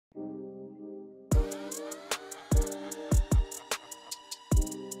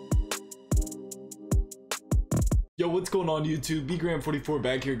Yo, what's going on YouTube? BGram44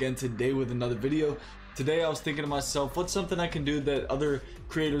 back here again today with another video. Today I was thinking to myself, what's something I can do that other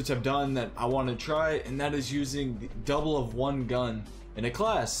creators have done that I want to try, and that is using the double of one gun in a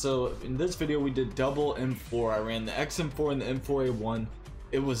class. So in this video we did double M4. I ran the XM4 and the M4A1.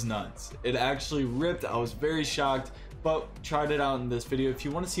 It was nuts. It actually ripped. I was very shocked, but tried it out in this video. If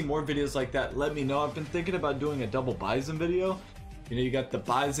you want to see more videos like that, let me know. I've been thinking about doing a double bison video. You know, you got the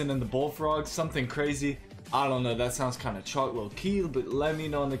bison and the bullfrog, something crazy. I don't know, that sounds kind of chalk low key, but let me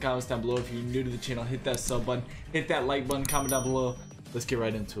know in the comments down below. If you're new to the channel, hit that sub button, hit that like button, comment down below. Let's get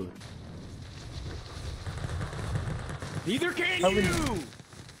right into it. Neither can you!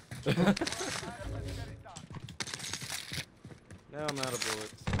 Now I'm out of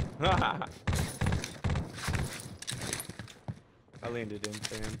bullets. I landed in,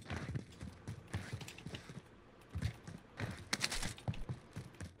 fam.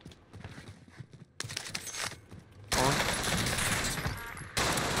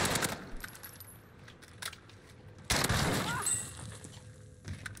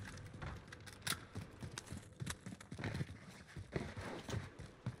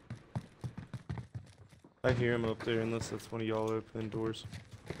 I hear him up there unless that's one of y'all open doors.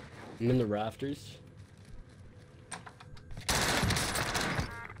 I'm in the rafters.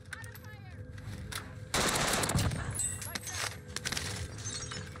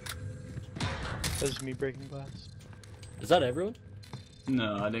 That's me breaking glass. Is that everyone?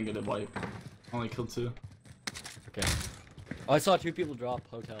 No, I didn't get a wipe. Only killed 2. Okay. Oh, I saw 2 people drop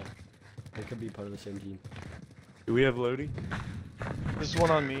hotel. They could be part of the same team. Do we have Lodi? There's one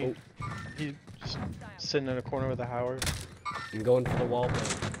on me. Oh. He's just sitting in a corner with a Howard. I'm going for the wall,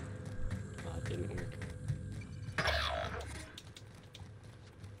 but it didn't work.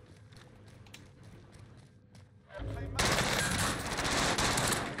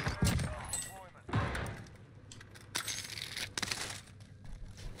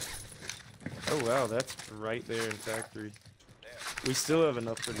 Oh wow, that's right there in factory. We still have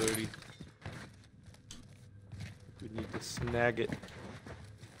enough for Lodi. We need to snag it.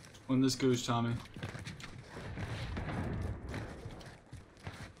 When this goes, Tommy.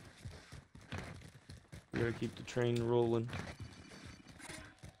 We gotta keep the train rolling.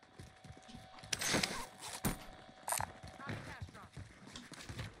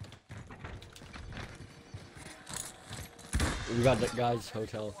 We got that guy's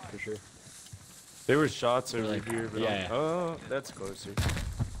hotel for sure. There were shots over Like, here, but yeah. oh, that's closer.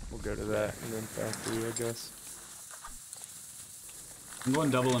 We'll go to that and then factory, I guess. I'm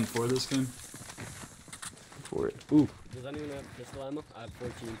going double M4 this game. For it. Ooh. Does anyone have pistol ammo? I have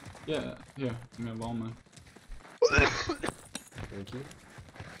 14. Yeah, here. I have all mine. Thank you.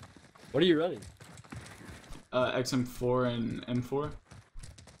 What are you running? XM4 and M4.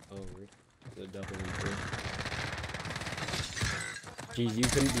 Oh, weird. The double M4. Jeez, you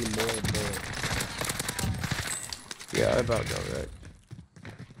couldn't be more bored. Yeah, I about got that.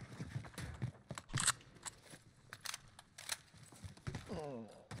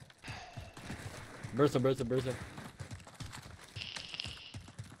 Bertha.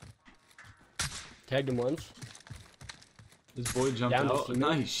 Tagged him once. This boy jumped Down the out. cement.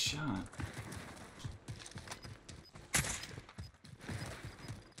 Nice shot.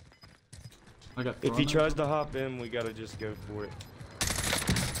 I got If he thrown tries to hop in, we gotta just go for it.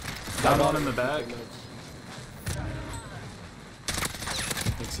 Got one in the back.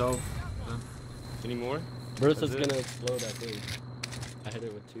 Think so. Yeah. Any more? Bertha's That's it? gonna explode, I think. I hit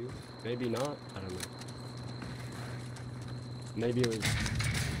it with 2. Maybe not. I don't know. Maybe it was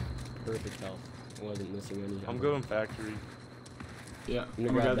perfect health. I wasn't missing any. I'm going factory. Yeah, I'm I'm gonna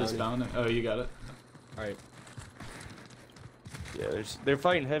gonna grab grab this bounty. bounty. Oh, you got it. Alright. Yeah, they're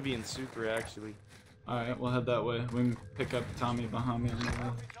fighting heavy and super actually. Alright, we'll head that way. We can pick up Tommy behind me on the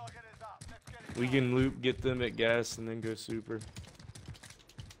way. We can loop, get them at gas, and then go super.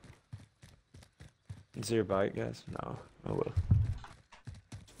 Is there a bite, guys? No. Oh well.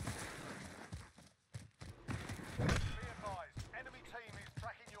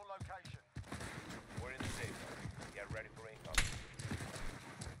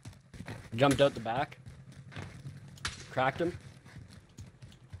 Jumped out the back. Cracked him.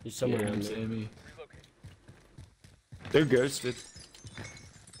 He's somewhere around there. Amy. They're ghosted.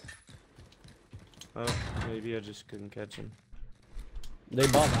 Oh, maybe I just couldn't catch him. They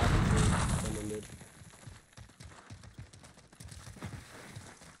bought back. Someone did.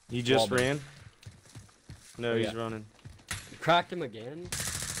 He just Wallbang. ran? No, Oh, he's yeah. running. Cracked him again.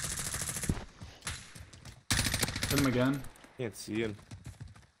 Hit him again. Can't see him.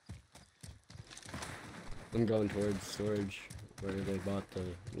 I'm going towards storage where they bought the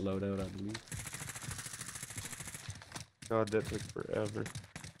loadout, I believe. God, that took forever.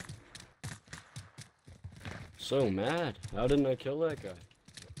 So mad. How didn't I kill that guy?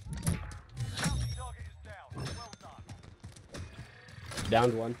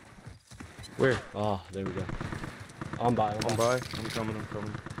 Downed one. Where? Oh, there we go. I'm by. I'm by. I'm coming. I'm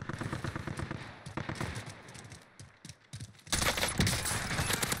coming.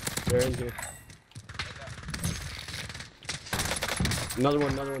 They're in here. Another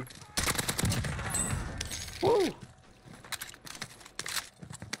one. Another one. Woo!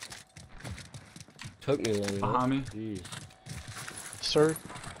 Took me long enough. Behind me. Jeez. Sir,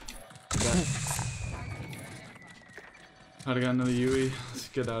 I got another UE. Let's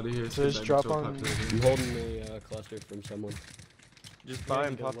get out of here. Let's So get just back drop into our on- population. I'm holding a cluster from someone. Just buy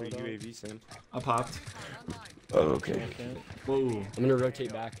and you pop got a load out. UAV, Sam. I popped. Oh, okay. okay. Whoa. I'm gonna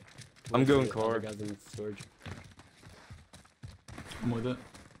rotate back. I'm going The car. other guys in storage. I'm with it.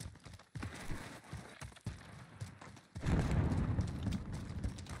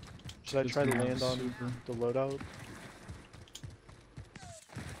 Should I Just try to gonna land on super. the loadout?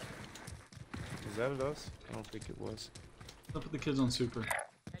 Is that at us? I don't think it was. I'll put the kids on super.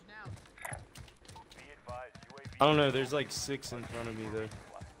 I don't know. There's like 6 in front of me though.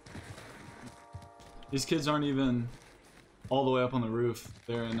 These kids aren't even all the way up on the roof.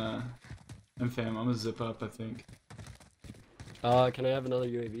 They're in fam. I'm gonna zip up, I think. Can I have another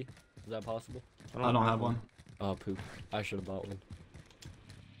UAV? Is that possible? I don't have one. Oh, poop. I should have bought one.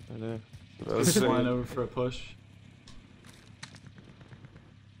 I know. But I I was was flying saying, over for a push.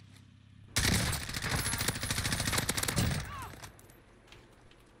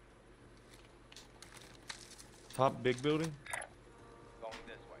 top big building.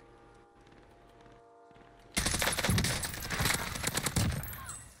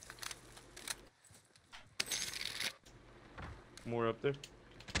 More up there.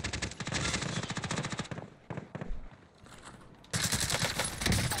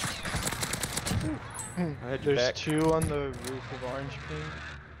 I had your There's back. 2 on the roof of Orange Pink.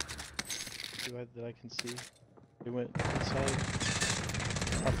 2 that I can see. They went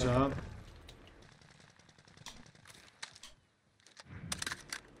inside. Good job.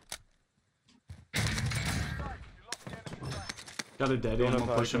 Got a daddy. Going I'm up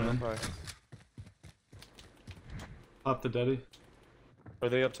gonna high, push him going in. up high. Pop the daddy. Are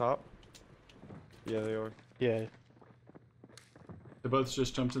they up top? Yeah, they are. Yeah. They both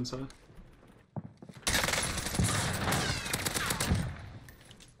just jumped inside.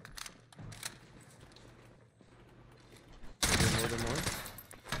 Are there more?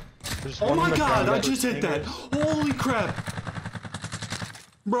 There's Oh one on my the god, ground I at just hit that. hangers. Holy crap.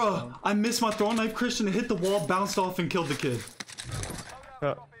 Bruh, I missed my throwing knife Christian, it hit the wall, bounced off, and killed the kid.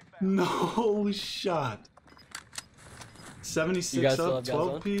 No shot. 76 You guys still up, have guys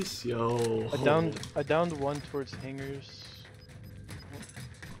 12 on? piece. Yo. I downed one towards hangers.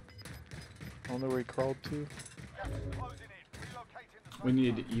 I don't know where he crawled to. We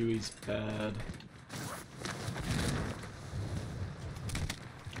need UEs bad.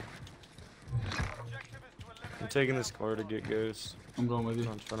 I'm taking this car to get Ghost. I'm going with you. I'm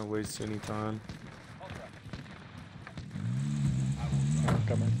not trying to waste any time. I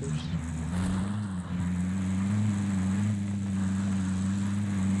got my first.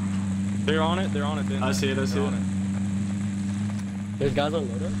 They're on it. They're on it. Ben. I see it, I see They're it. on There's guys on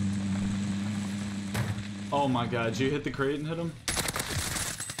loadout? Oh my god, did you hit the crate and hit him?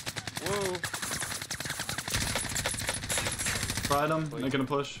 Whoa. Fried him, making a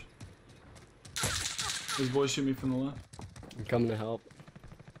push. These boys shoot me from the left. I'm coming to help.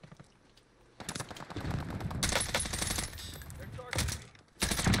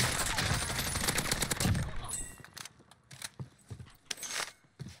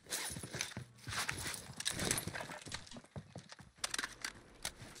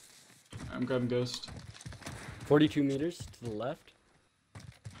 I'm grabbing Ghost. 42 meters to the left.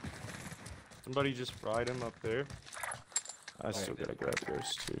 Somebody just fried him up there. I still gotta grab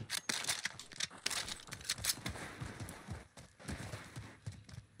Ghost too.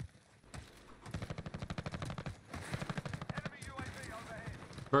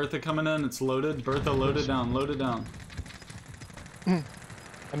 Bertha coming in, it's loaded. Bertha, load it down, load it down.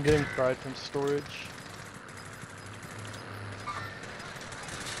 I'm getting fried from storage.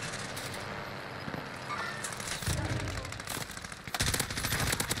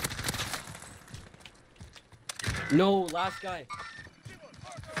 No, last guy.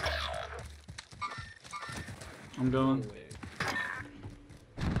 I'm going. No way.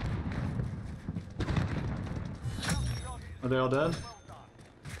 Are they all dead?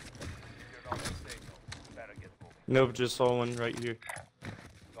 Nope, just saw one right here.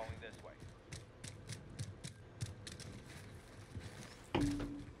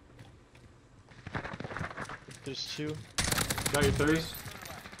 two. Got your thirst?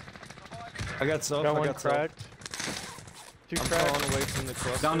 I got self. Got I one got self. cracked. Two I'm cracked. crawling away from the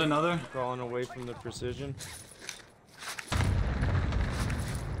cluster. Downed another. Crawling away from the precision.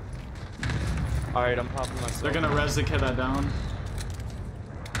 Alright, I'm popping myself. They're gonna res the kid that down.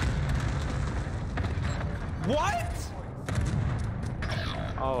 What?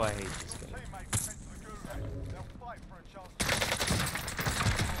 Oh, I hate this guy.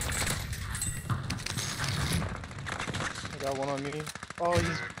 I got one on me. Oh,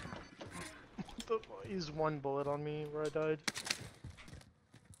 he's one bullet on me where I died.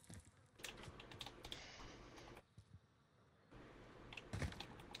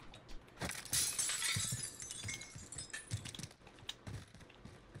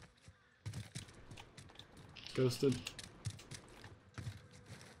 Ghosted.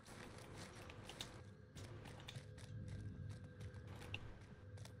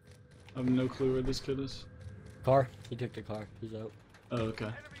 I have no clue where this kid is. Car. He took the car. He's out. Oh, okay.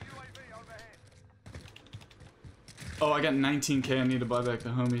 Oh, I got 19k. I need to buy back the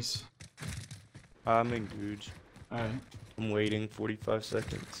homies. I'm in Googe. Alright. I'm waiting 45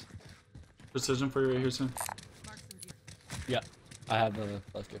 seconds. Precision for you right here, son. Yeah. I have a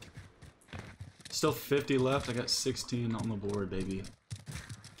cluster. Still 50 left. I got 16 on the board, baby.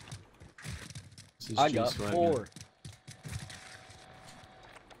 This is I G got swag, 4. man.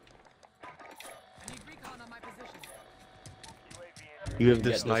 You have the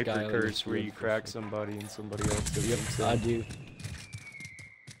Get this guy sniper on the curse where field you for crack sure. somebody and somebody else gets Yep, I themselves. do.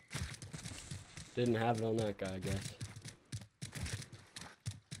 Didn't have it on that guy, I guess.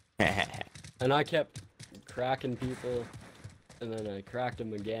 And I kept cracking people, and then I cracked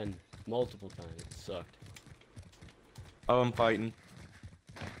them again multiple times. It sucked. Oh, I'm fighting.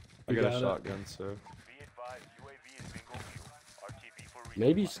 I You got got a it. shotgun, so.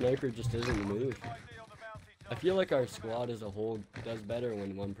 Maybe sniper just doesn't move. I feel like our squad as a whole does better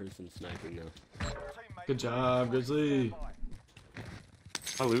when one person's sniping now. Good job, Grizzly.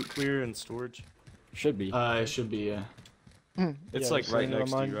 My loot clear and storage. Should be. It should be, yeah. It's Yeah, like just right landed on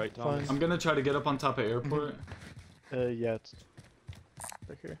next to you, mine. right, Thomas? I'm gonna try to get up on top of airport. Yeah, it's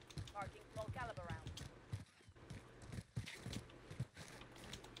right here.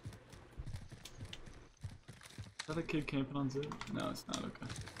 Is that a kid camping on zip? No, it's not. Okay.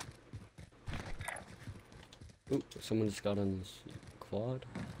 Ooh, someone just got on this quad.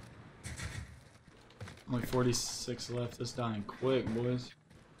 Only 46 left. It's dying quick, boys.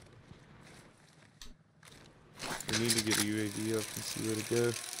 We need to get a UAV up and see where to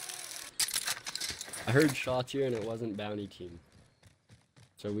go. I heard shots here and it wasn't bounty team.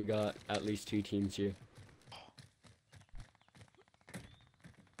 So we got at least 2 teams here.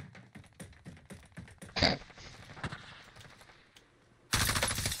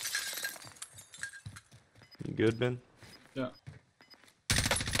 You good, Ben? Yeah.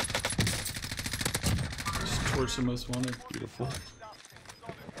 Just torch the most wanted. Beautiful.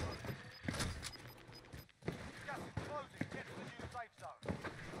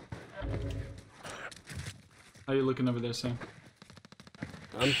 How you looking over there, Sam?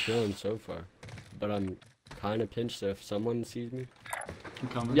 I'm chilling so far. But I'm kind of pinched, so if someone sees me... I'm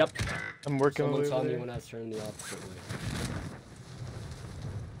coming. Yep. I'm working Someone over saw me there. when I was turning the opposite way.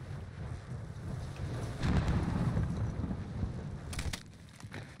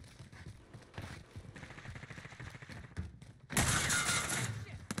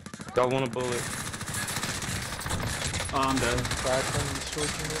 Got one a bullet. Oh, I'm dead. Back from the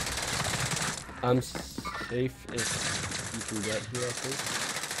storage unit. I'm safe if you can get here, I think.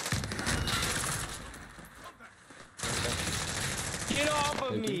 Get off of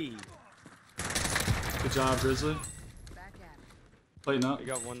Thank you. me! Good job, Grizzly. Plating up. I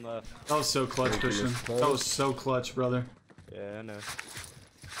got one left. That was so clutch, Thank you, Christian. Mr. That was so clutch, brother. Yeah, I know.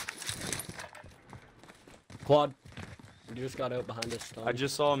 Quad. You just got out behind us, Tom. I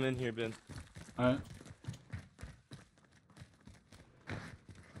just saw him in here, Ben. Alright.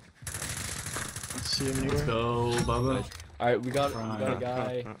 Let's see him Let's anywhere. go, Bubba. Alright, we got a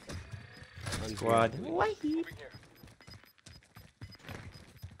guy. on Squad. here.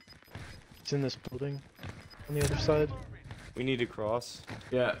 It's in this building. On the other side. We need to cross.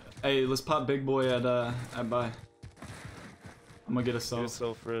 Yeah. Hey, let's pop big boy at buy. I'm gonna get a Get a self.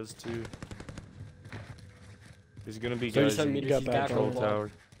 self-res too. There's gonna be 37 guys in meters, got he's back back control on the wall.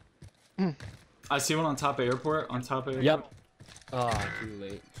 tower. I see one on top of airport. On top of airport. Yep. Ah, too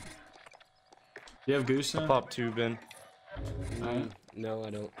late. You have goose now? Pop two, Ben. Alright. No, I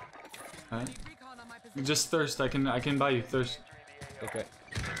don't. Alright. Just thirst. I can buy you thirst. Okay.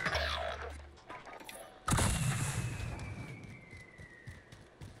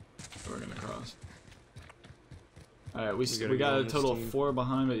 We're gonna cross. we got a total of 4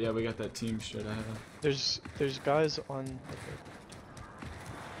 behind, but yeah, we got that team straight ahead. There's guys on.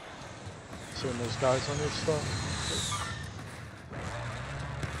 So when there's guys on your stuff.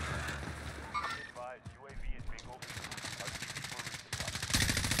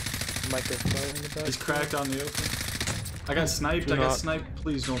 Might get fire in the back. He's cracked on the open. I got sniped. I got sniped.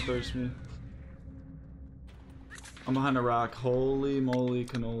 Please don't thirst me. I'm behind a rock. Holy moly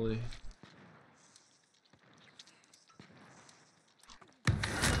cannoli.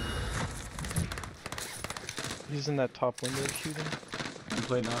 He's in that top window shooting. I'm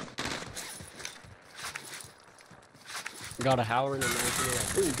playing up. Got a Howard and a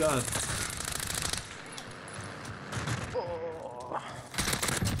knife. Oh god.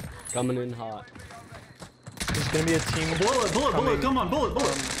 Coming in hot. There's gonna be a team. Bullet, come on, bullet.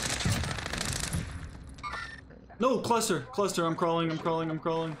 No, cluster, I'm crawling. Alright,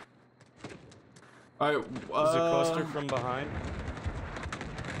 Is a cluster from behind?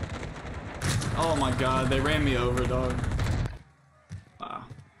 Oh my god, they ran me over, dog. Wow.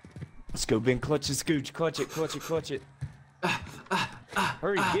 Let's go, Ben. Clutch it, Scooch. Clutch it.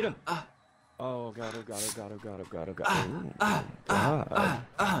 Hurry, get him. Oh god.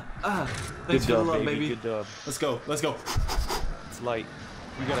 Thanks for the love, baby. baby. Good dub. Let's go. It's light.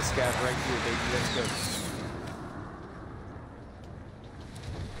 We got a scav right here, baby. Let's go.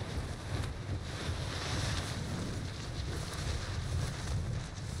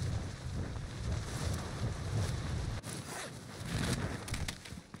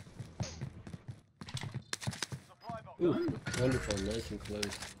 Ooh, wonderful, nice and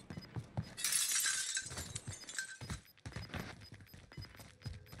close.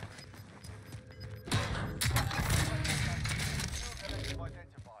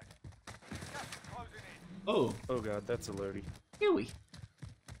 Oh god, that's a loady. Huey.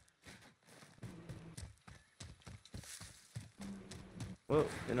 Well,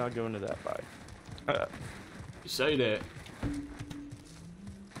 you're not going to that fight. You say that.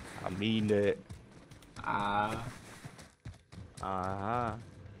 I mean that. Oh,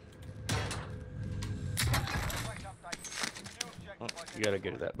 you gotta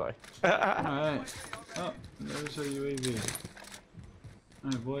go to that buy. Alright. Oh, there's a UAV.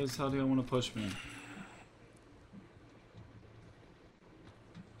 Alright, boys, how do you want to push me?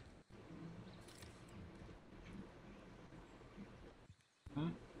 Huh?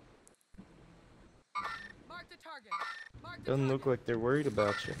 Mark the target. Doesn't look like they're worried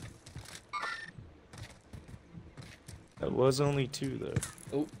about you. That was only 2 though.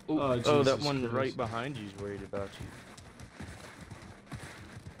 Oh, Oh, that Jesus one Christ. right behind you is worried about you.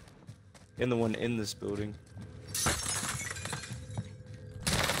 And the one in this building.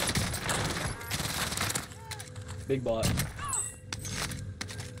 Big bot.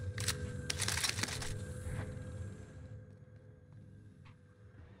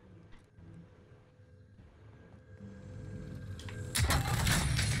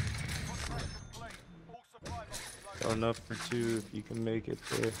 Got enough for 2 if you can make it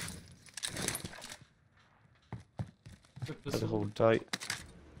there. Gotta hold tight.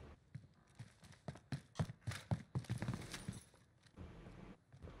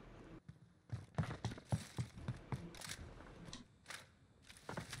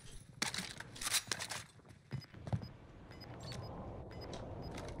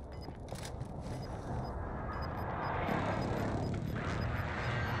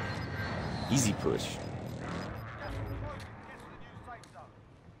 Easy push.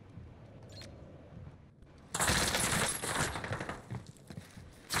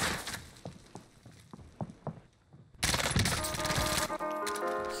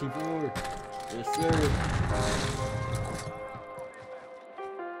 C4. Yes, sir.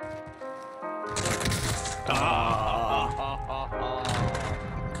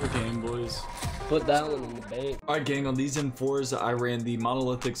 Good game, boys. Put that one in the bank. Alright gang, on these M4s I ran the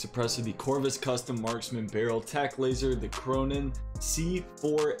monolithic suppressor, the Corvus custom marksman barrel, tac laser, the Cronin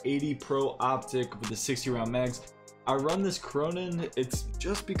C480 Pro optic with the 60 round mags. I run this Cronin, it's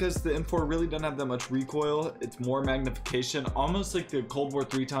just because the M4 really doesn't have that much recoil, it's more magnification, almost like the Cold War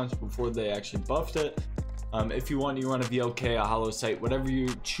 3 times before they actually buffed it. If you want, you run a VLK, a hollow sight, whatever you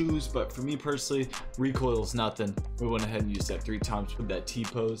choose, but for me personally, recoil is nothing. We went ahead and used that 3 times with that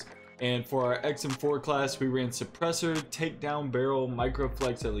T-pose. And for our XM4 class, we ran suppressor, takedown barrel,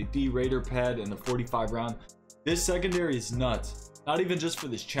 microflex LED, Raider pad, and the 45 round. This secondary is nuts. Not even just for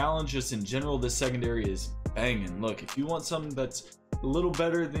this challenge, just in general, this secondary is banging. Look, if you want something that's a little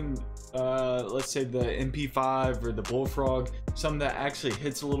better than let's say the MP5 or the Bullfrog, something that actually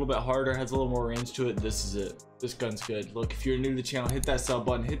hits a little bit harder, has a little more range to it, this is it. This gun's good. Look, if you're new to the channel, hit that sub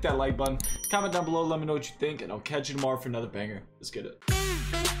button, hit that like button, comment down below, let me know what you think, and I'll catch you tomorrow for another banger. Let's get it.